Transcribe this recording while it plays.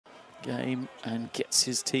game and gets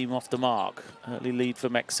his team off the mark. Early lead for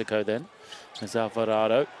Mexico then, as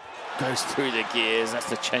Alvarado goes through the gears. That's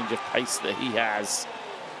the change of pace that he has.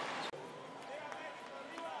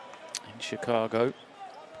 In Chicago,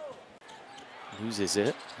 loses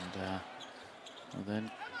it, and will then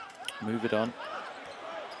move it on.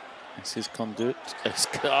 This is Conduit.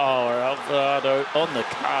 Alvarado on the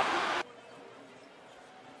cut.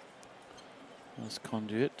 There's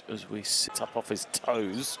Conduit as we sit up off his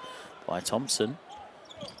toes by Thompson.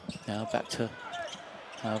 Now back to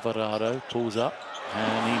Alvarado, pulls up,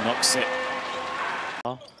 and he knocks it.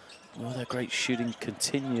 Will their great shooting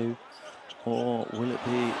continue, or will it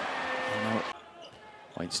be,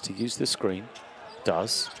 waits to use the screen,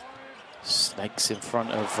 does, snakes in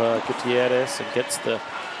front of Gutierrez and gets the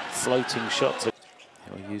floating shot.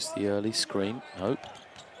 He'll use the early screen, nope,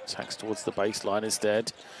 attacks towards the baseline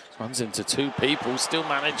instead, runs into two people, still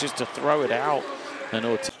manages to throw it out. And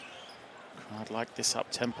I'd like this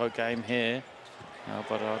up-tempo game here.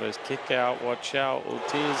 Alvarado's kick out, watch out,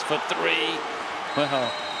 Ortiz for three.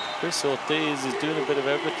 Well, Chris Ortiz is doing a bit of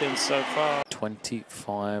everything so far.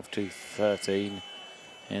 25-13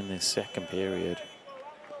 in this second period.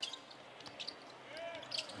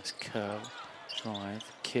 Nice curl, drive,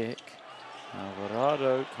 kick.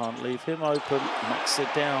 Alvarado can't leave him open, knocks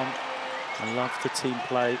it down. I love the team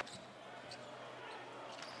play.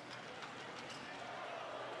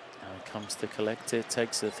 Now he comes to collect it,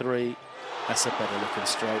 takes the three. That's a better looking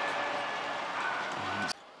stroke.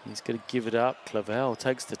 And he's going to give it up. Clavel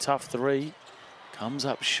takes the tough three. Comes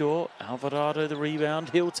up short. Alvarado the rebound.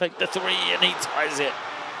 He'll take the three and he ties it.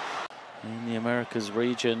 In the Americas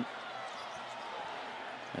region.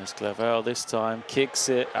 There's Clavel this time. Kicks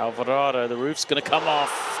it. Alvarado, the roof's going to come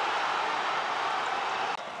off.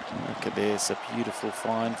 Look at this. A beautiful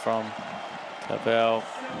find from Clavel.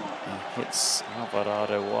 He hits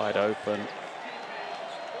Alvarado wide open.